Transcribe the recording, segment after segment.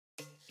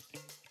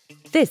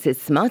This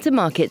is Smarter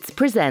Markets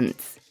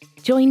Presents.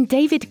 Join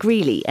David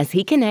Greeley as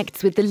he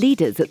connects with the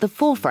leaders at the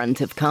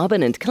forefront of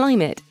carbon and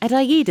climate at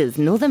IETA's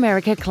North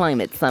America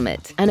Climate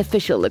Summit, an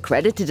official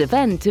accredited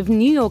event of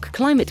New York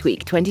Climate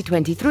Week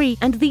 2023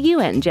 and the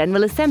UN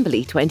General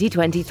Assembly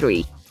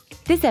 2023.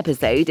 This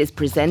episode is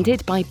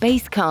presented by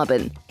Base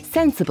Carbon,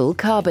 sensible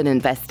carbon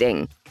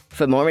investing.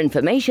 For more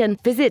information,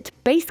 visit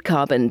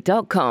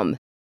basecarbon.com.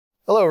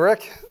 Hello,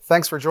 Rick.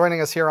 Thanks for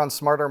joining us here on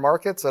Smarter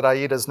Markets at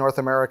IETA's North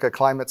America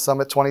Climate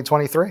Summit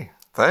 2023.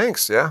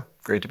 Thanks. Yeah,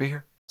 great to be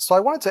here. So I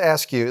wanted to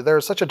ask you,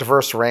 there's such a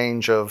diverse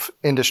range of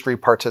industry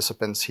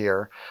participants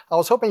here. I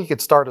was hoping you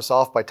could start us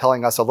off by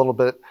telling us a little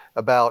bit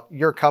about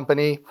your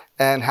company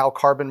and how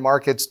carbon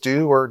markets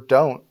do or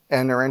don't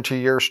enter into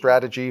your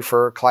strategy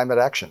for climate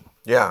action.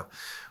 Yeah.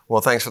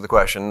 Well, thanks for the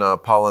question.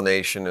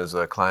 Pollination is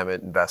a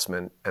climate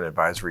investment and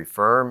advisory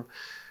firm.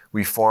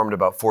 We formed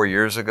about 4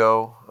 years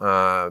ago,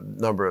 a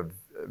number of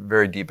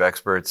very deep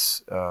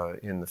experts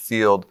in the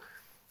field,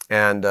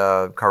 and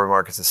carbon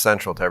markets is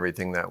central to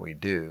everything that we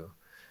do.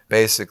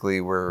 Basically,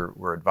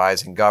 we're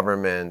advising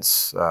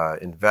governments,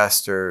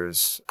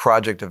 investors,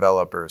 project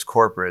developers,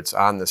 corporates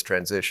on this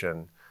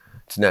transition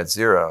to net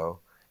zero,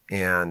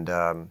 and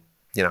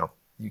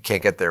you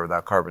can't get there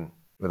without carbon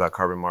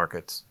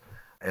markets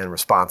and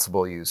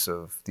responsible use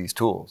of these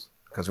tools,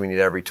 because we need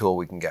every tool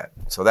we can get.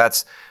 So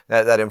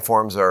that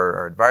informs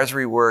our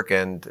advisory work,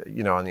 and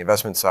on the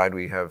investment side,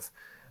 we have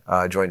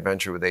a joint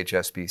venture with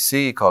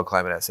HSBC called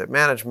Climate Asset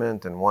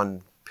Management, and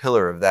one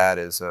pillar of that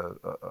is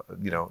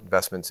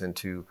investments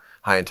into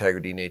high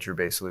integrity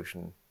nature-based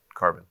solution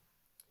carbon.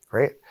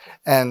 Great.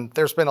 And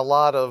there's been a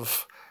lot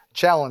of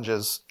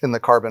challenges in the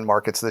carbon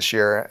markets this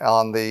year.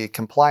 On the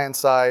compliance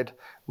side,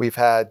 we've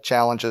had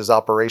challenges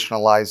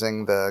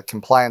operationalizing the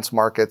compliance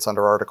markets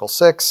under Article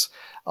 6.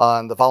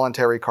 On the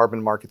voluntary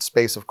carbon market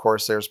space, of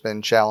course, there's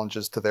been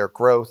challenges to their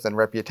growth and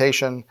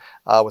reputation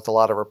with a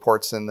lot of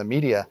reports in the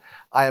media.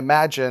 I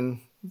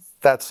imagine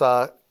that's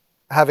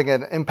having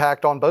an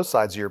impact on both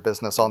sides of your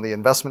business, on the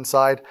investment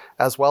side,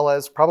 as well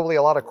as probably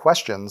a lot of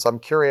questions. I'm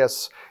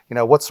curious,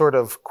 what sort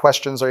of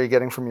questions are you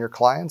getting from your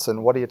clients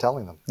and what are you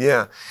telling them?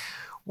 Yeah.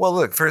 Well,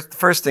 look,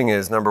 first thing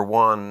is, number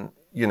one,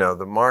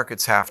 the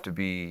markets have to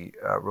be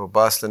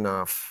robust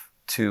enough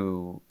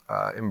to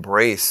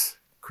embrace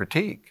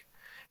critique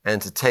and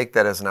to take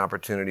that as an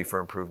opportunity for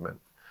improvement.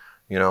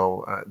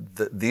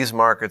 These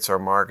markets are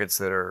markets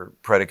that are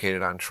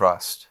predicated on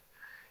trust.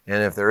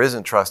 And if there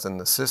isn't trust in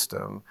the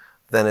system,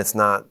 then it's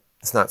not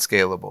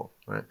scalable,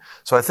 right?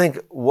 So I think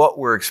what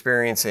we're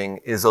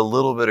experiencing is a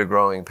little bit of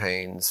growing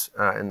pains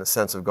in the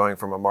sense of going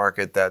from a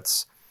market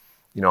that's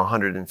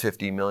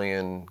 150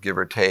 million, give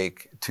or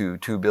take, to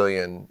 2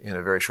 billion in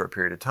a very short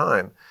period of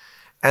time.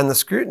 And the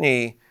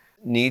scrutiny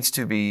needs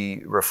to be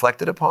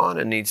reflected upon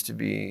and needs to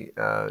be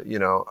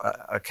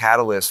a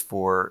catalyst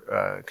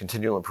for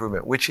continual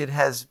improvement, which it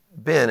has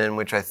been, and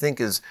which I think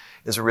is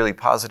a really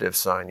positive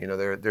sign.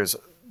 There's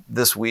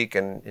this week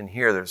and in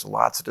here, there's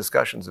lots of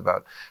discussions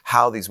about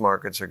how these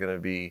markets are going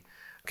to be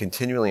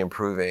continually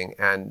improving,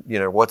 and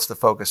what's the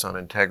focus on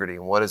integrity,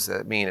 and what does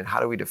that mean, and how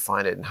do we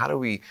define it, and how do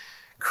we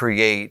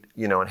create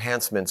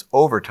enhancements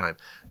over time.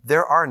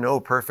 There are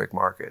no perfect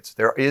markets.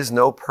 There is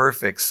no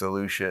perfect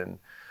solution,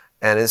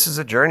 and this is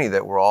a journey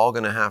that we're all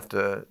going to have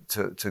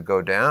to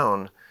go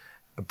down,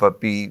 but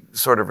be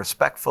sort of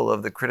respectful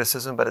of the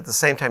criticism, but at the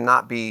same time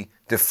not be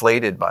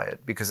deflated by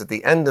it, because at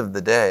the end of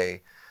the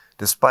day,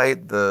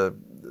 despite the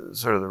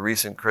sort of the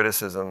recent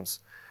criticisms,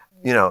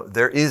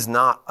 there is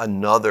not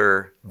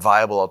another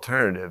viable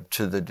alternative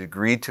to the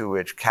degree to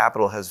which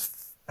capital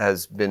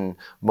has been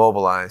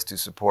mobilized to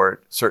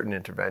support certain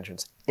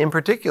interventions, in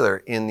particular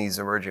in these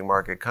emerging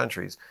market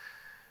countries.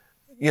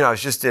 I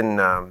was just in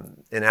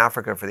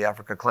Africa for the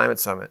Africa Climate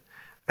Summit,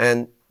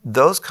 and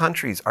those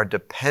countries are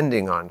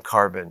depending on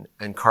carbon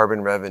and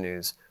carbon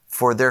revenues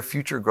for their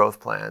future growth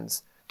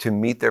plans to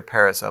meet their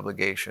Paris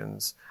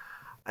obligations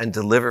and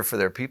deliver for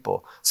their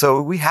people.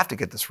 So we have to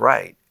get this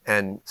right.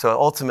 And so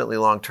ultimately,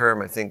 long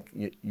term, I think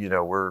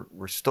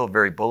we're still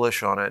very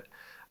bullish on it,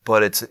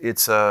 but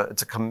it's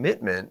a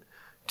commitment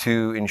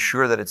to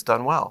ensure that it's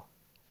done well.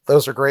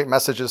 Those are great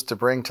messages to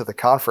bring to the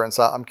conference.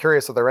 I'm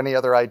curious, are there any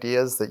other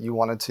ideas that you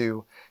wanted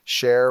to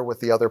share with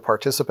the other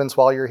participants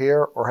while you're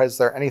here? Or is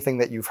there anything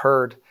that you've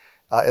heard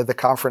at the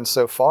conference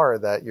so far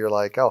that you're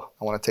like, oh,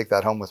 I want to take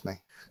that home with me?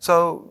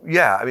 So,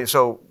 yeah,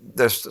 so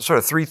there's sort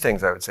of three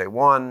things I would say.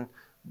 One,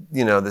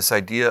 this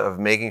idea of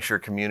making sure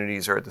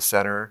communities are at the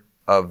center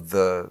of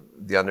the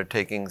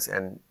undertakings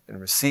and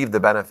receive the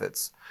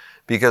benefits.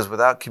 Because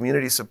without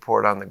community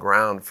support on the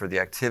ground for the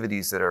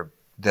activities that are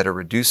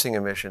reducing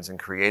emissions and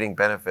creating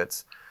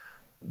benefits,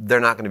 they're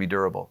not going to be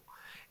durable.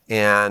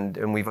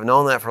 And we've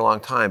known that for a long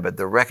time, but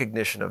the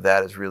recognition of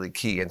that is really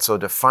key. And so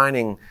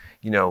defining,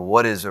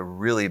 what is a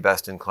really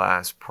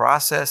best-in-class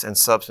process and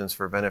substance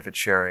for benefit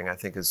sharing, I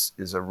think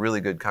is a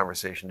really good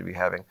conversation to be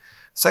having.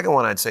 Second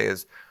one I'd say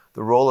is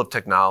the role of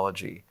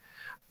technology.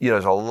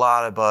 There's a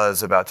lot of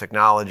buzz about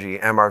technology,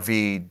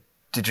 MRV,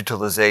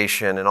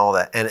 digitalization and all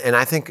that. And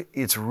I think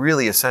it's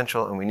really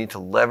essential, and we need to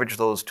leverage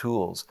those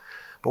tools.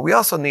 But we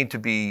also need to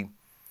be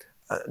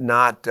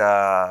not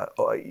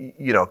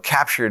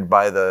captured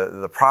by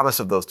the promise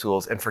of those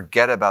tools and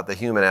forget about the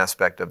human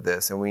aspect of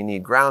this. And we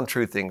need ground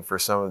truthing for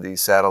some of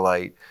these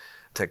satellite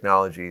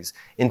technologies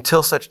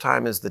until such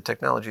time as the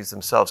technologies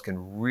themselves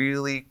can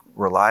really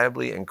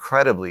reliably and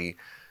credibly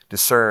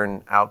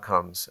discern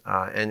outcomes.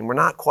 And we're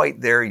not quite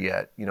there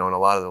yet, in a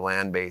lot of the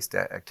land-based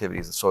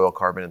activities, the soil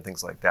carbon and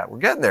things like that. We're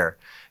getting there,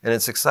 and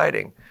it's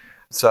exciting.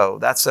 So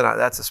that's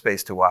a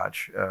space to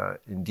watch,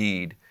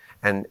 indeed.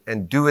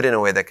 And do it in a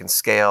way that can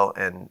scale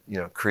and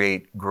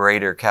create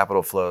greater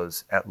capital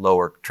flows at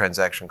lower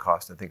transaction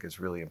cost, I think is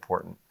really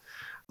important.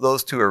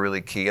 Those two are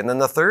really key. And then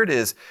the third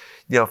is,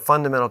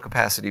 fundamental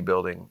capacity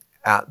building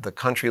at the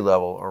country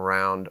level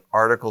around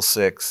Article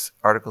 6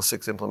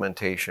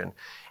 implementation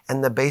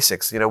and the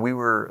basics. We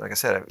were, like I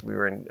said, we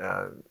were in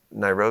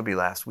Nairobi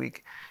last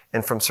week,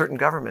 and from certain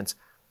governments,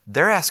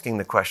 they're asking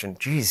the question,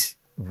 geez,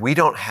 we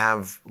don't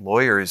have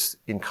lawyers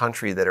in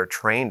country that are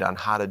trained on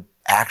how to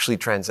actually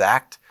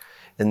transact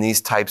in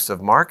these types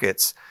of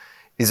markets.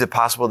 Is it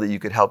possible that you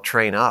could help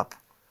train up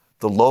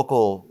the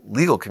local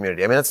legal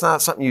community? I mean, it's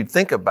not something you'd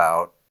think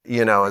about,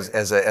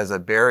 as a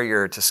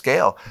barrier to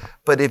scale.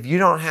 But if you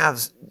don't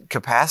have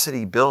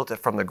capacity built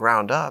from the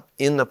ground up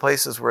in the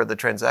places where the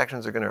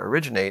transactions are going to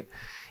originate,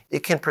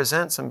 it can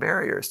present some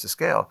barriers to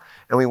scale.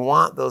 And we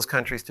want those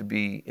countries to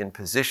be in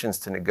positions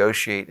to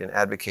negotiate and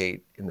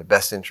advocate in the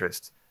best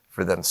interest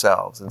for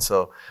themselves. And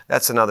so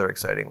that's another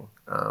exciting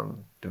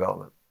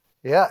development.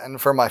 Yeah, and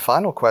for my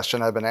final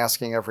question, I've been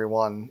asking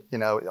everyone,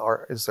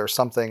 is there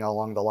something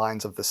along the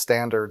lines of the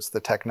standards, the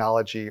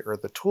technology, or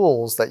the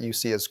tools that you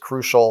see as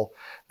crucial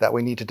that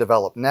we need to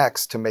develop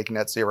next to make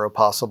net zero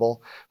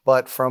possible?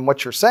 But from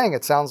what you're saying,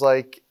 it sounds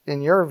like,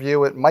 in your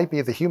view, it might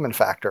be the human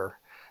factor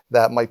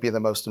that might be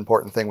the most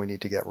important thing we need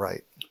to get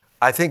right.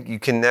 I think you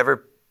can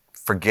never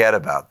forget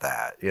about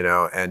that,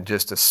 and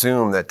just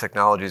assume that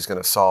technology is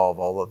going to solve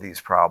all of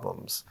these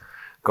problems.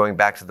 Going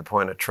back to the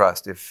point of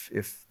trust,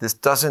 if this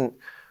doesn't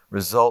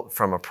result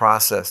from a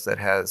process that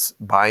has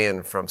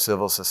buy-in from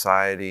civil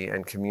society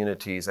and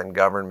communities and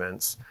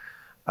governments,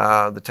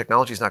 the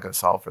technology is not going to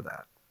solve for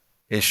that.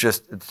 It's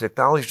just, the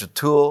technology is a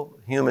tool.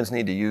 Humans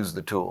need to use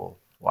the tool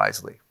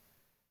wisely.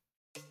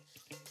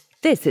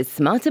 This is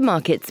Smarter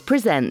Markets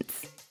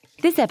Presents.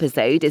 This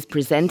episode is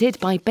presented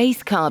by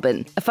Base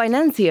Carbon, a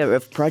financier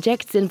of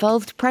projects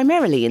involved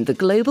primarily in the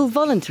global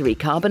voluntary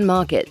carbon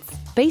markets.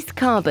 Base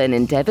Carbon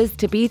endeavours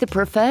to be the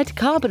preferred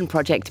carbon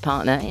project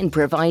partner in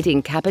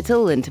providing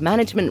capital and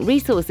management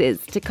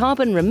resources to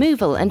carbon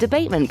removal and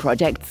abatement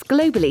projects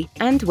globally,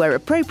 and where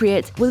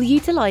appropriate, will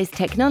utilise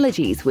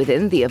technologies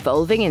within the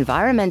evolving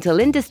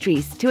environmental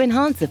industries to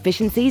enhance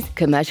efficiencies,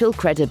 commercial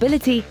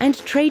credibility and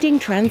trading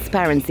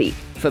transparency.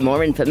 For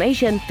more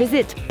information,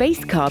 visit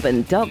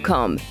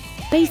basecarbon.com.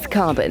 Base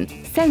Carbon,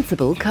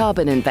 sensible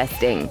carbon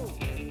investing.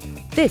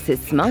 This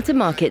is Smarter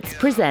Markets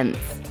Presents.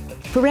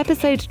 For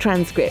episode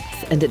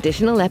transcripts and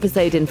additional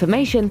episode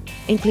information,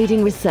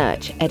 including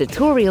research,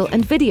 editorial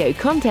and video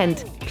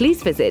content,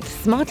 please visit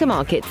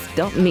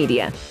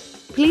smartermarkets.media.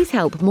 Please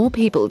help more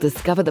people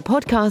discover the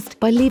podcast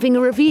by leaving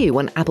a review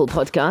on Apple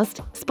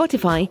Podcast,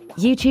 Spotify,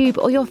 YouTube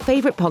or your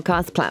favorite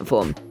podcast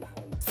platform.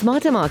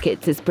 Smarter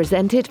Markets is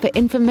presented for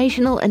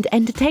informational and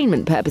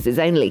entertainment purposes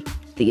only.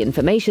 The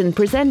information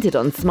presented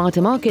on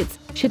Smarter Markets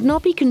should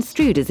not be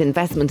construed as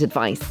investment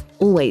advice.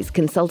 Always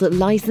consult a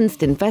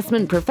licensed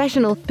investment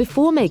professional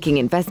before making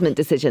investment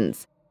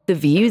decisions. The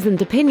views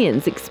and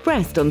opinions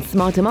expressed on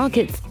Smarter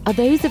Markets are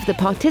those of the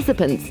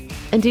participants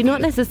and do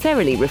not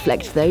necessarily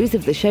reflect those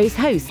of the show's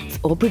hosts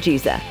or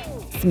producer.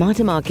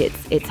 Smarter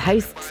Markets, its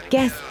hosts,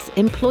 guests,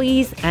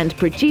 employees and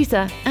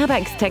producer,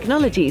 Abax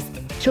Technologies,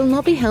 shall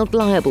not be held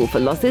liable for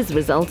losses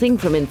resulting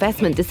from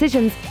investment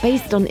decisions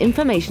based on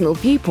informational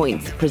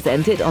viewpoints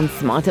presented on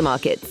Smarter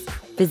Markets.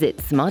 Visit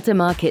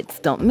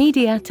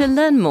smartermarkets.media to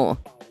learn more.